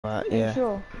Right, Are you yeah.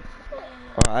 sure?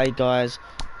 Alright, hey guys,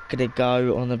 gonna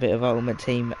go on a bit of Ultimate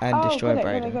Team and Oh, destroy got it, got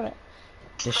it, Braden. got it.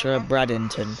 Destroy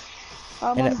Bradington.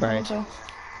 I'm In on it, Braid. holiday.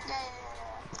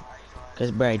 Because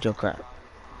Braid, you're crap.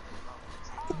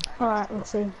 Alright, we'll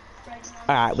see.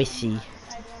 Alright, we see.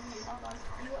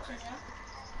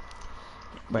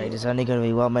 Braid, there's only gonna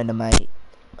be one minute, mate.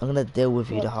 I'm gonna deal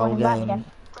with you Yeah, the whole joining back game. again.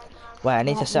 Wait, I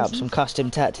need to Right, set up listen. some custom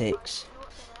tactics.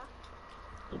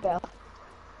 You better.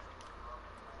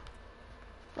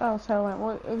 Oh, so wait,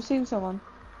 what? Have you seen someone?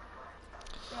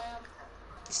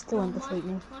 Still undefeated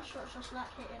me.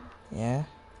 Yeah?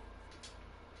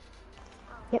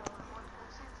 Yep.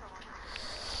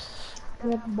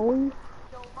 Yeah, boy.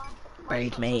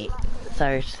 Braid, mate.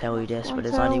 Sorry to tell you this, but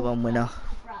there's Until... only one winner.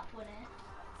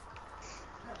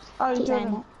 Oh, you Keep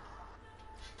joining? it.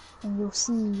 And you'll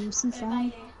see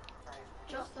fam.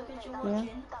 Just because you're Yeah.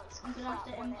 watching, I'm gonna have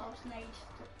to impulse nade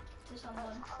to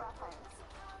someone.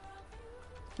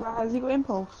 Right, has he got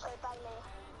impulse?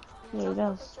 Yeah, he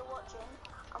does.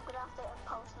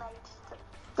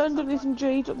 Don't do this in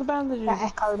G, drop the bandages.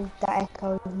 That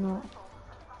echoed not.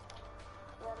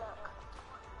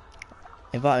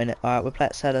 Inviting it. Alright, we're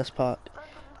playing Sellers Park.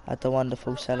 At the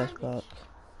wonderful Sellers Park.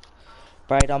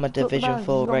 Braid, I'm a Drop the Division bandages,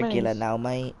 4 you got regular minis. now,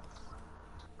 mate.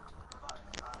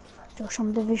 Josh,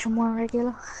 I'm Division 1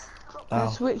 regular. Oh,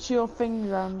 Switch your thing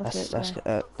around, that's it,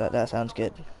 yeah. that sounds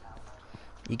good.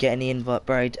 You get any invite,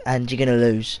 Braid, and you're gonna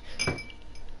lose.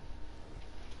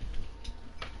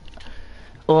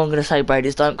 All I'm gonna say, Braid,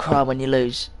 is don't cry when you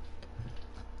lose.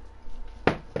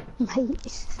 Mate.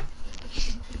 It's,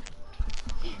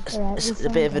 Alright, it's a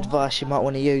bit of advice you might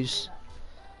want to use.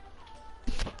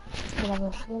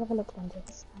 We'll have a look into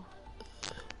this.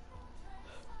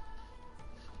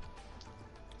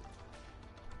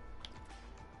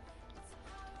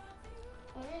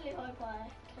 I really hope I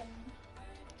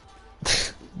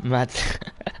can. Mad.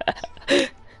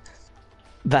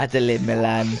 Madeline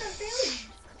Milan.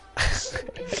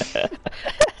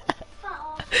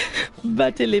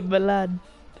 Madeline Milan.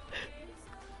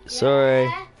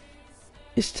 Sorry.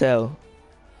 It's tell.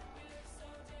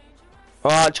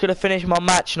 Alright, I'm just gonna finish my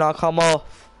match and I'll come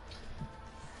off.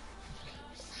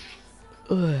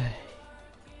 Ugh.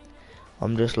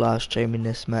 I'm just live streaming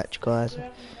this match, guys.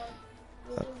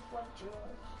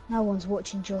 No one's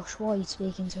watching, Josh. Why are you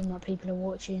speaking to him like people are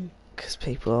watching? Because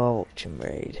people are watching,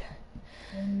 Braid.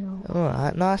 They're not.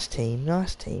 Alright, nice team,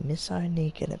 nice team. It's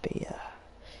only gonna be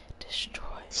destroyed.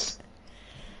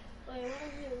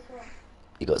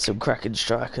 You got some cracking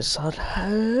strikers, son.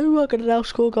 Who are gonna now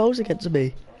score goals against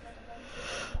me?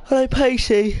 Are they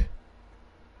pacey?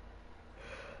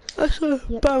 That's a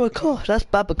Yep. Babakar. That's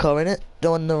Babakar, innit?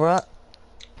 On the right.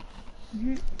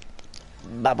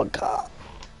 Babakar.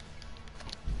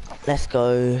 Let's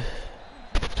go.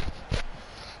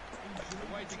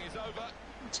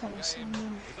 Tell us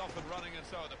something.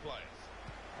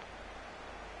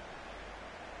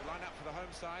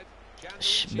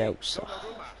 Schmelzer.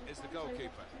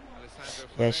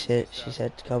 Yeah, she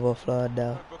said to come offline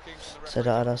now. I said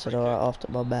alright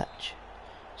after my match.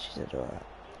 She said alright.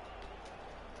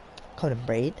 Come on,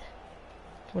 Braid.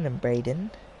 Come on,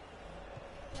 Braden.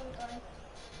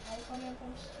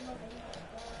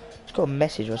 Just got a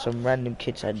message where some random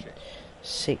kid said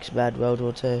 6 bad World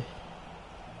War II.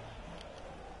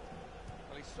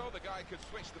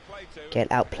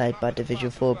 Get outplayed by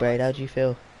Division 4, Braid. How do you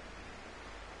feel?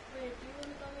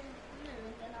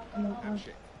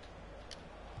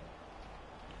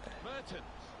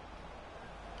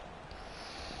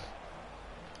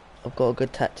 I've got a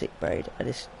good tactic, Braid, and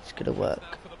it's gonna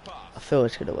work. I feel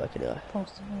it's gonna work anyway.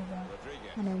 Pass the ball down.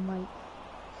 And then wait.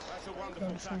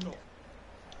 Defend.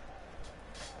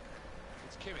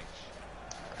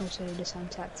 Can also do the same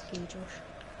tactic here, Josh.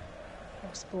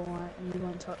 Pass the ball right and you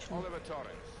won't touch me.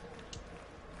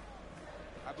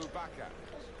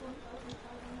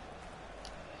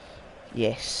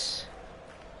 Yes.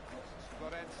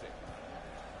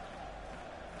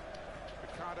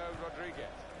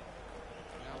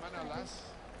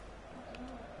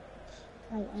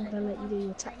 Mate, I'm gonna let you do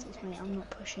your tactics, mate. I'm not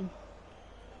pushing.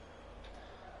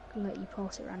 I'm gonna let you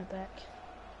pass it round the back.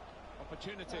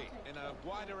 Opportunity in a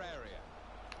wider area.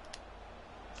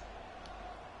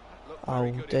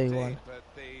 I'll do one. But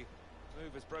the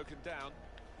move is broken down.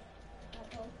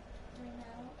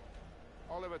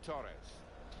 Oliver Torres.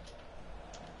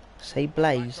 Say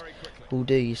Blaze will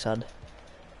do you, son.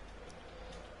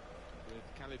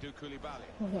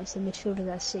 Well, against the midfielder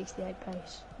that's 68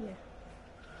 pace. Yeah.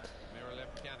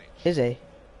 Is he?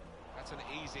 That's an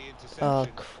easy interception. Oh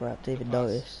crap, didn't even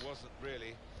notice. Wasn't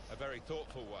really a very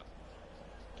thoughtful one.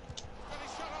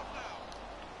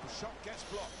 Shot gets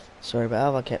blocked. Sorry, but how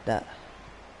have I kept that?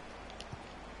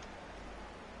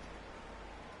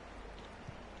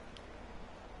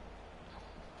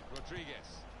 Rodriguez.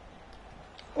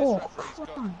 Oh, Referee's got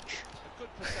crunch. a good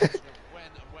perception of when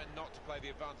and when not to play the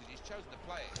advantage. He's chosen to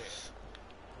play it here.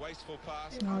 Wasteful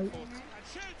pass. No. And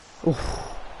shoots. Oof.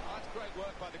 That's great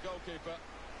work by the goalkeeper.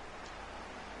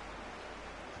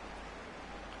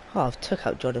 Oh, I've took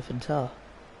out Jonathan Tarr.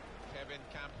 Kevin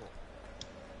Campbell.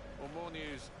 Well, more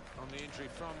news on the injury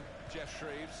from Jeff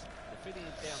Shreves. The feeling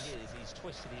down here is he's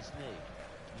twisted his knee.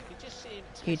 You can just see him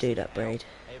You do twisting that, it Braid.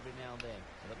 out every now and then.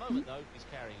 At the moment, though, he's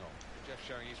carrying on. Jeff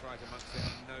showing he's right amongst it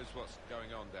and knows what's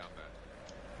going on down there.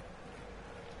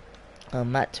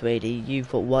 Matt Tweedy, you've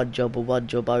got one job and one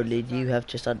job only, and you have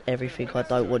just done everything I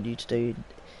don't want you to do.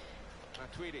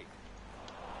 Tweedy.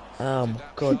 Oh my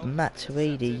god, Matt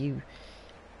Tweedy, you...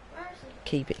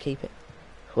 Keep it, keep it.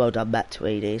 Well done, Matt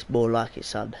Tweedy, it's more like it,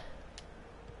 son.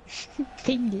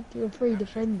 Pinged it to a free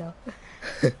defender.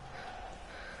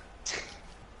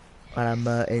 And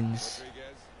Mertens.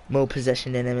 More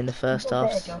possession than him in the first You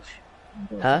got half. better, Josh.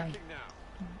 You got Huh? better.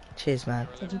 Cheers, man.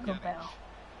 Said you got better.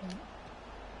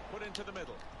 Put into the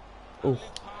middle. Ooh.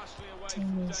 Partially away Team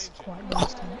from is danger. quite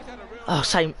lost. Oh,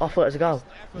 same. I thought it was a goal.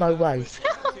 No way.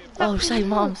 Oh,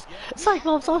 same arms. Same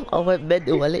arms. I went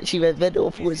mental. I literally went mental. I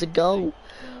thought it was a goal.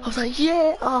 I was like,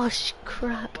 yeah. Oh,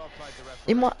 crap.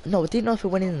 In my no, I didn't know if it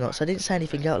went in or not, so I didn't say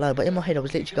anything out loud. But in my head, I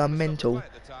was literally going mental.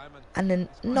 And then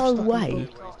no way.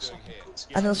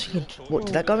 And I was thinking, what,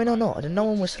 did that go in or not? And then no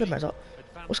one was celebrating. I was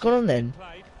like, what's going on then?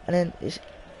 And then it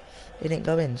didn't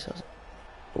go in. So I was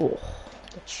like, oh.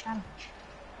 The challenge.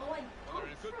 Oh, wait. They're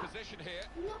in a good position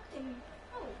here. Knocked him.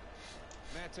 Oh.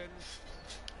 Mertens.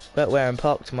 We're at Wareham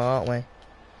Park tomorrow, aren't we?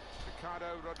 Ricardo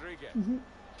Rodriguez.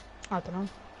 I don't know.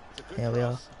 It's a good Yeah, we are.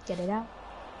 cross. Get it out.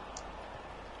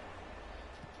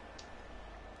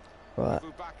 Right.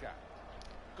 Boubacar.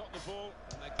 Got the ball.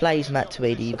 And they Plays got Matt the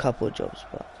Tweedy, opposition. a couple of jobs,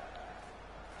 but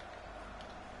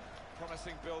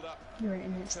Promising build up Your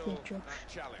internet's till dead, Josh. that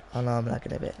challenge. I know I'm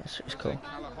lagging a bit. It's cool.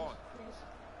 Callahan.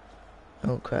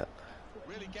 Oh crap.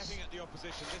 Really getting at the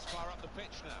opposition this far up the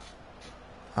pitch now.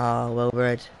 Ah, well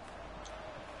read.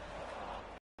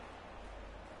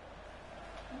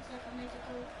 Looks like I made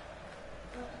a goal.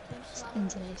 But I think so.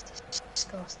 Internet is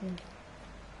disgusting.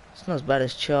 It's not as bad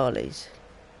as Charlie's.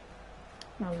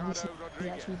 No, this is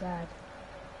actually bad.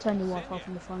 Turn your Wi-Fi off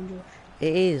on your phone, Josh.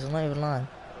 It is, I'm not even lying.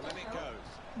 Well, then it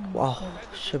goes. Wow,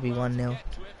 should be 1-0.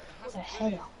 Get to it, It's a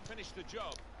hasn't header. finished the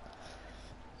job.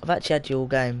 I've actually had you all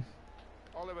game,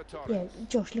 Oliver Torres. Yeah,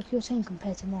 Josh, look at your team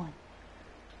compared to mine.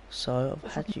 so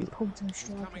I've had Fucking you. pulled some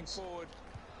Coming strikers. forward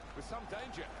with some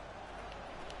danger.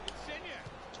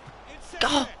 Insigne.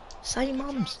 Oh, same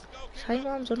mums. Same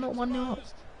mums, I'm not 1-0 up.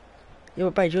 You're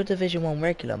a Braid, you're Division 1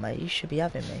 regular, mate. You should be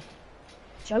having me.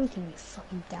 Joking, you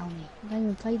fucking downy. I don't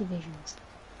even play divisions.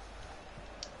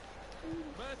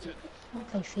 Merton. I don't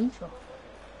play FIFA.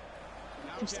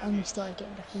 Just only started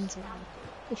getting back into it.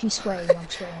 If you sweating, I'm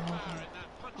sweating.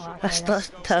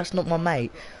 Alright, That's not my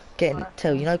mate. Getting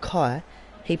tell you know Kai,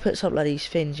 he puts up like these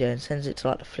things, yeah, and sends it to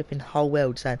like the flipping whole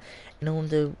world, saying, you know, on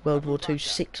the World War II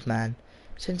 6 man,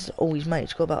 sends it to all his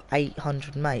mates. Got about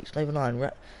 800 mates, not even lying,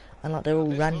 and like they're all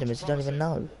randomers. You don't even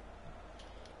know.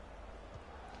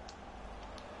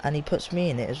 And he puts me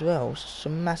in it as well.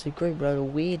 Some massive group load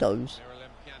of weirdos.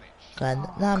 And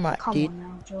now I'm like, Come dude, on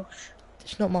now, Josh.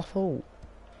 it's not my fault.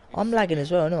 I'm lagging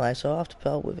as well anyway, so I have to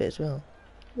put up with it as well.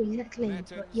 Yeah, exactly,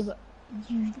 but yeah, but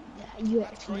you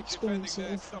actually experience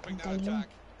it all fucking day long.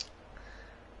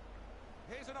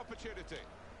 Here's an opportunity.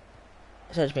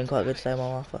 It's actually been quite good today, my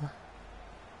Wi-Fi. To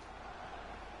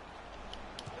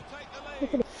take the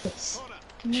Look lead. at this. Corner.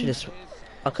 Should have.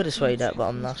 I could have swayed that, but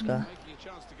I'm a nice guy. Making a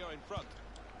chance to go in front.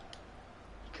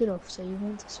 Could have, so you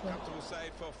want to sweat. Comfortable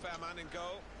save for Fairman in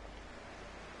goal.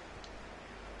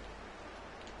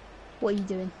 What are you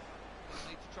doing?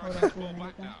 Need to try Hold and on get for the a ball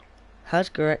minute, back now. How's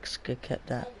Goretzka kept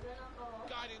that?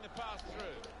 Guiding the pass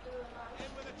through. In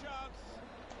with a chance.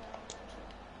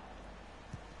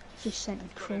 Just sent me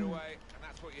Got it crawling. away, and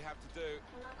that's what you have to do.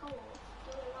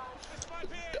 This might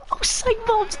be it. Oh, say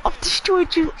Mobs, I've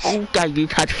destroyed you all game.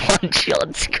 You've had one shot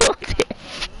and scored it.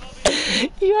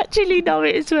 You actually know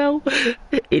it as well.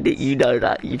 In it, you know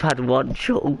that. You've had one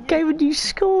shot all game and you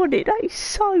scored it. That is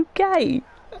so gay.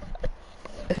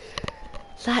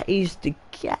 That is the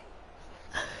game.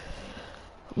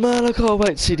 Man, I can't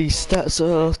wait to see these stats at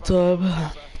half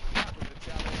time.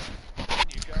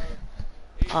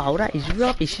 Oh, that is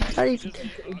rubbish. You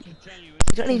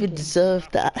don't even deserve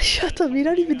that. Shut up, you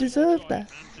don't even deserve that.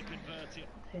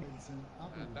 And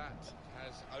that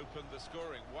has opened the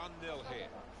scoring. 1-0 here.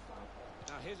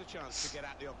 Now here's a chance to get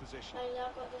at the opposition. No, yeah,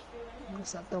 I've got this view I'm gonna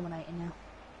start dominating now.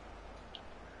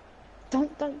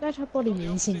 Don't try body me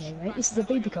Insigne, mate. This is the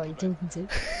baby car you're talking to.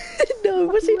 No,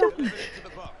 what's he done? Into the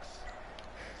box.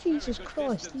 Jesus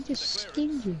Christ, he just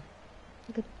skinned you.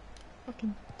 Like a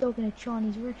fucking dog in a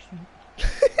Chinese restaurant.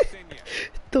 Insigne.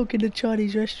 Dog in a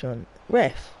Chinese restaurant.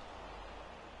 Ref.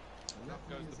 Up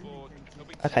goes the board. He'll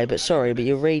be Okay, but sorry, but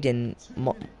you're reading.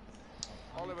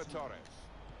 Oliver Torres.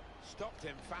 Stopped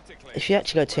emphatically. If you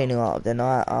actually go 2-0 up, then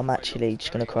I'm actually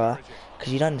just gonna cry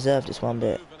because you don't deserve this one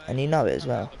bit, and you know it as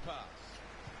well.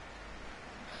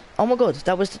 Oh my god,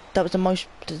 that was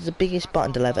the biggest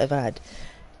button delay I've ever had.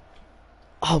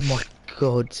 Oh my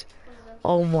god.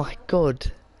 Oh my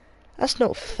god. That's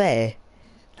not fair.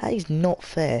 That is not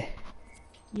fair.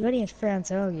 You only had 3 on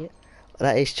target.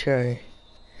 That is true.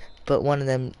 But one of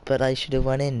them, but they should have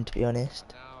went in, to be honest.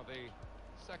 Now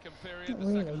the second period, Not the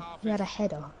really. second half You had a is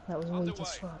header that was weak underway.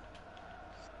 as fuck.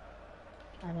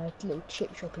 And a little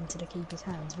chip drop into the keeper's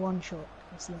hands. One shot.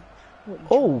 That's the, what you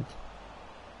Oh!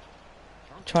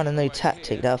 Trying a new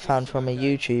tactic that I found from a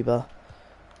YouTuber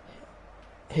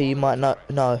who you might not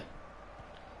know.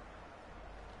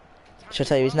 Should I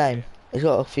tell you his name? He's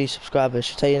got a few subscribers.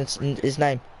 Should I tell you his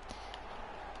name?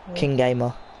 tried. King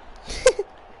Gamer.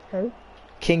 Who?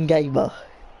 King Gamer.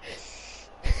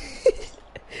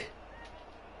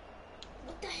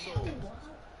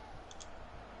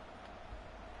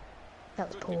 That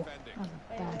was poor. That was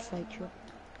a bad fake shot.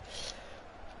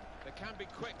 They can be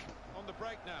quick on the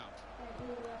break now.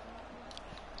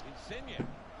 Insigne,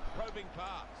 probing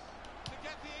pass to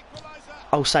get the equaliser.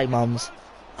 Oh, say mums.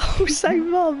 Oh, say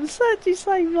mums. How'd you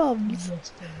say mums?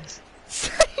 Yes, please.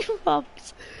 Say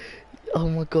mums. Oh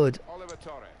my god. Oliver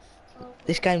Torres.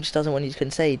 This game just doesn't want you to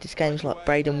concede. This game's like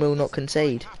Braden will not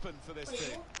concede. Happen for this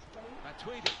team.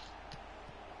 Matuidi.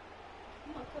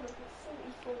 Oh my god, I've got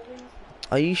 44 wins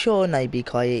now. Are you sure, Naby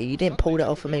Kai? You didn't pull that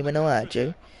off of me when I had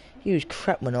you. You was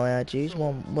crap when I had you. You was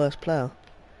one worst player.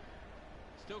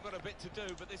 Still got a bit to do,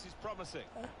 but this is promising.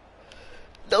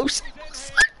 No, oh, that was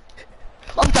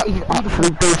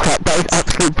absolute bullcrap. That was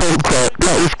absolute bullcrap.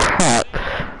 That was crap.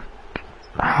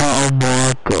 Oh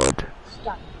my god.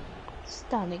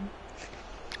 Stunning.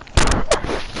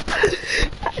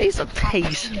 That is a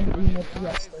piece.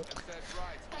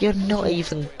 You're not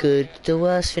even good. The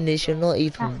worst thing is you're not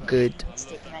even good.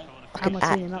 How am I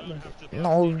tuning up then?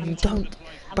 No, you don't.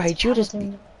 Braid, you're just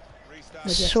the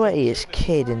sweatiest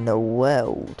kid in the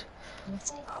world.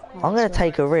 I'm going to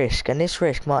take a risk, and this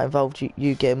risk might involve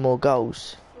you getting more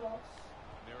goals.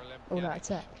 All that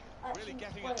attack. Really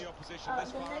getting at the opposition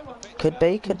this far up the pitch. Could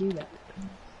be, You could. do that.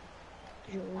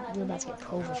 You're about to get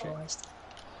pulverised.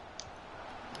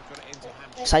 Got it into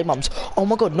Hampshire. Say mums. Oh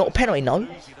my god, not a penalty, no.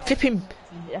 Flipping,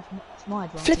 It's my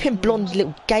advantage. flipping blonde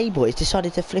little gay boys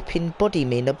decided to flipping body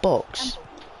me in the box.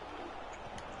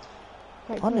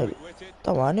 Great I knew. Witted.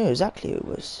 Don't worry, I knew exactly who it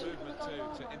was. Movement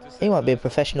to intercept. He won't be a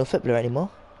professional footballer anymore.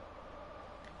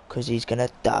 Because he's gonna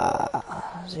die.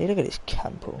 See, look at this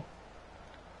Campbell.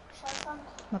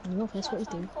 Not in the office, what he's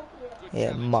doing.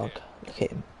 Yeah, mug. Look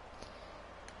at him.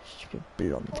 Stupid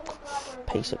blonde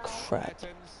piece of crap.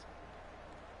 Mertens.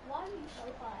 Why are you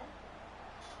so high?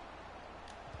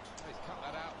 He's cut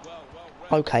that out well, well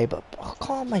read. Okay, but I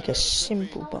can't make a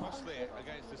simple but. Costly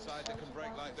against a side that can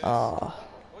break like this. Ah,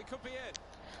 We could be in.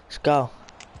 let's go.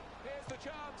 Here's the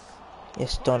chance.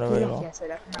 Yes, You're Donnarumma. lucky I said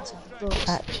that from outside the box.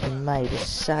 Actually made a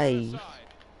save. Side.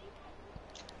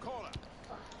 Corner.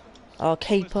 Oh,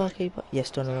 keeper.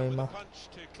 Yes, Donnarumma. Punch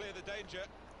to clear the danger.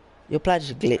 Your player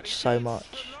just glitched so much.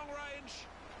 From long range.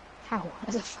 How?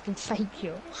 That's a fucking fake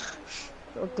shot.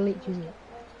 What a glitch, isn't it?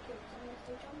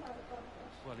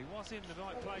 Well, he was in the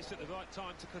right place at the right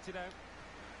time to cut it out.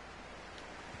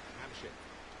 Hampshire.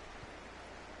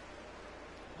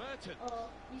 Mertens. Oh,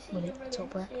 you see Well, the it- ruins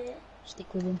top right. here?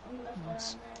 Stick with him. On the left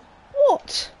Nice. down there.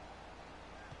 What?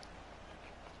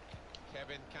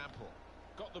 Kevin Campbell.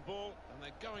 Got the ball and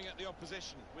they're going at the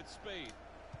opposition with speed.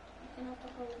 You can have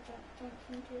the whole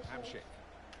junction to yourself. Hamshik.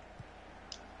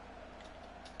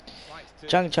 Right to-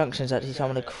 Junk Junction's actually some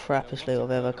of the crappiest loot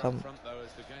I've ever come Front, though,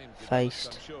 as the game develops,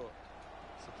 faced. I'm sure.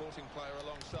 Supporting player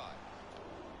alongside.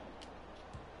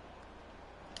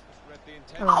 Just read the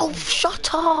intent. Oh, shut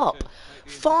up!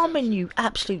 Farming, you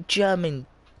absolute German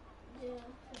Yeah.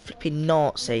 flipping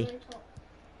Nazi. Very top.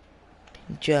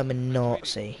 German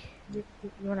Nazi.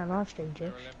 You're on a live stream,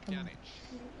 Jeff. Come on.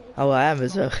 Oh, I am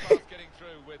as well. Getting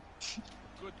through with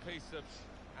good piece of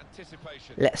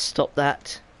anticipation. Let's stop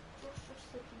that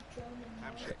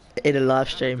Hamshik. in a live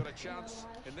stream. Got a chance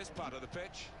in this part of the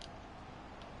pitch.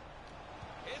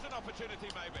 Here's an opportunity,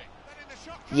 maybe. Then in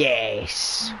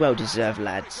Yes, well deserved,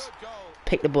 lads.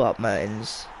 Pick the ball up,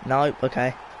 Mertens. No,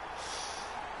 okay.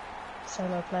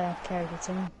 Solo player carried the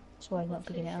team. That's why he's not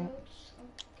picking it out.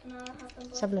 Can I have them Let's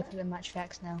both? have a look at the match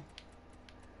facts now.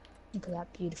 Look at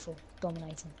that, beautiful,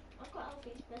 dominating. I've got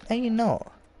Alfie's best. No, you're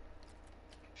not.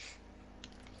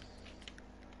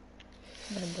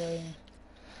 What a green.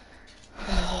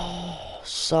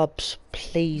 Subs,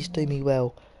 please do me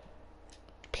well.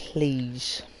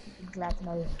 Please. I'm glad to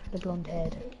know the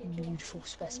blonde-haired, beautiful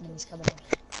specimen is coming in.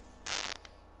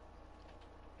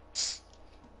 Stop.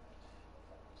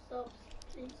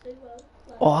 Please do well.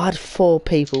 Like, Oh, I had 4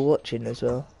 people watching as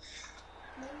well.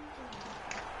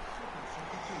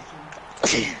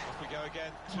 Off we go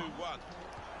again, 2-1.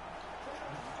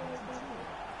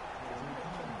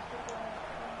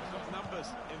 He's got numbers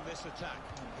in this attack,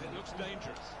 and it looks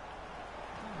dangerous.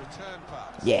 Return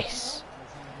pass. Yes.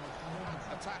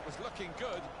 Attack was looking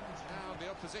good. Now the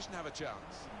opposition have a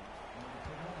chance.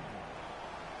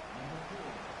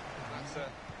 That's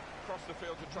across the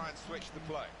field to try and switch the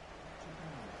play.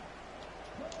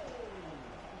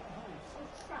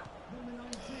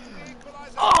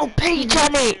 Oh, P.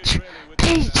 Janic!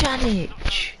 P. Janic!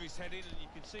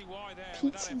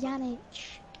 Pizza Janic.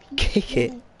 Kick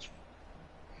it.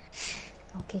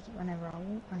 I'll kick it whenever I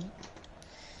want, mate.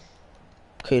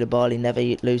 Koulibaly never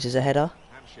loses a header.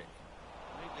 Hamsik,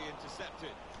 neatly intercepted.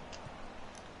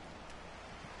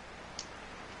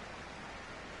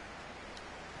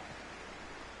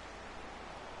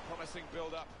 Promising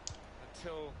build-up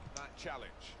until that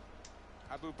challenge.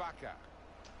 Abu Bakr.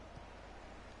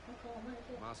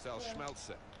 Marcel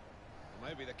Schmelzer.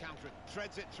 Maybe the counter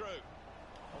treads it through.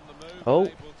 On the move, Oh.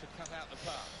 able to cut out the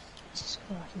pass. Jesus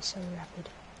Christ, he's so rapid.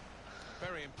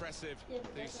 Very impressive,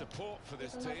 the support for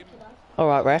this team.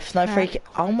 Alright, ref, no free kick.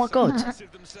 Oh my god.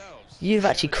 Impressive themselves. You'd have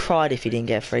actually cried if you didn't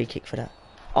get a free kick for that.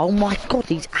 Oh my god,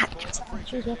 he's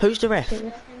actually... Who's the ref?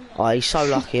 Oh, he's so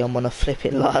lucky I'm on a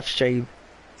flipping live stream.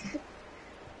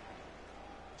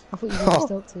 I thought you were going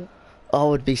to stop it. I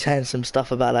would be saying some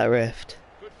stuff about that ref.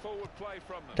 Good forward play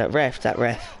from them. That ref. A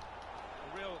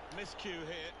real miscue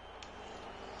here.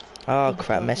 Oh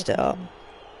crap, messed it up.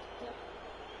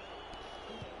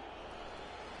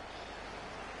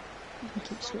 He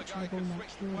keeps switching the ball, mate.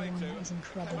 You're the one that is in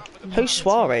trouble. Who's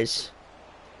Suarez?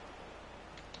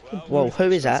 Whoa,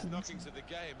 who is that? Knockings of the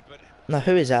game, but No,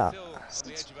 who is that? still on the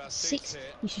edge of our seats Six. here.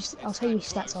 You should, I'll tell you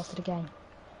his stats after the game.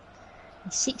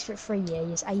 He's 6'3", yeah. He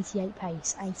has 88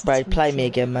 pace, 82. Bro, play me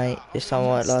again, mate. This time I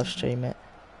won't live stream it.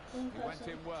 He went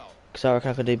in well. Because I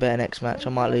reckon I can do better next match. I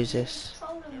might lose this.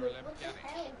 Trolling me. What the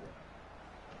hell?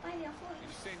 Bailey, I thought you You've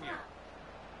was seen you. fat.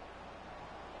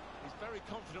 He's very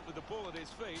confident with the ball at his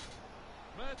feet.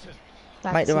 Merton.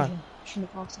 Bad Make the run. decision.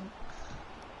 Shouldn't have passed it.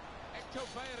 Hector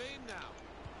Bellerin now.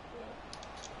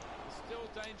 There's still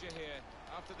danger here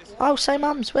after this. Oh, say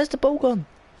mums, where's the ball gone?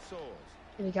 Soars.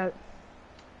 Here we go.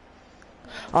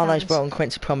 Oh no, he's brought on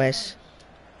Quincy Promise.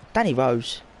 Danny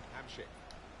Rose. Hamsik.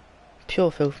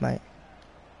 Pure filth, mate.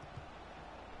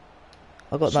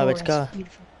 I've got nowhere to go. Suarez,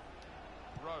 beautiful.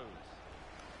 Rose.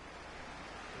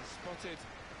 He's spotted a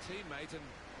teammate and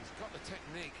he's got the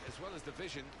technique as well as the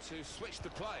vision to switch the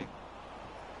play.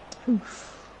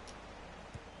 Oof.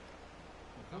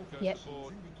 Up goes Yep. the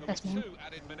board. That's There'll be mine. 2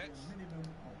 added minutes.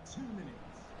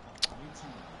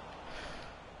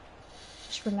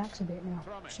 Just relax a bit now.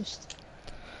 Just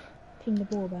ping the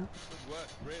ball about. Good work,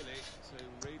 really,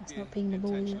 to read That's the not pinging the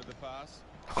ball, intention is of the pass.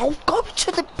 Oh, go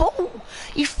to the ball!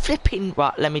 You flipping...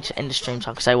 Right, let me just end the stream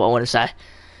so I can say what I want to say.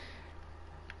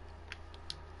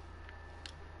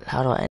 How do I end?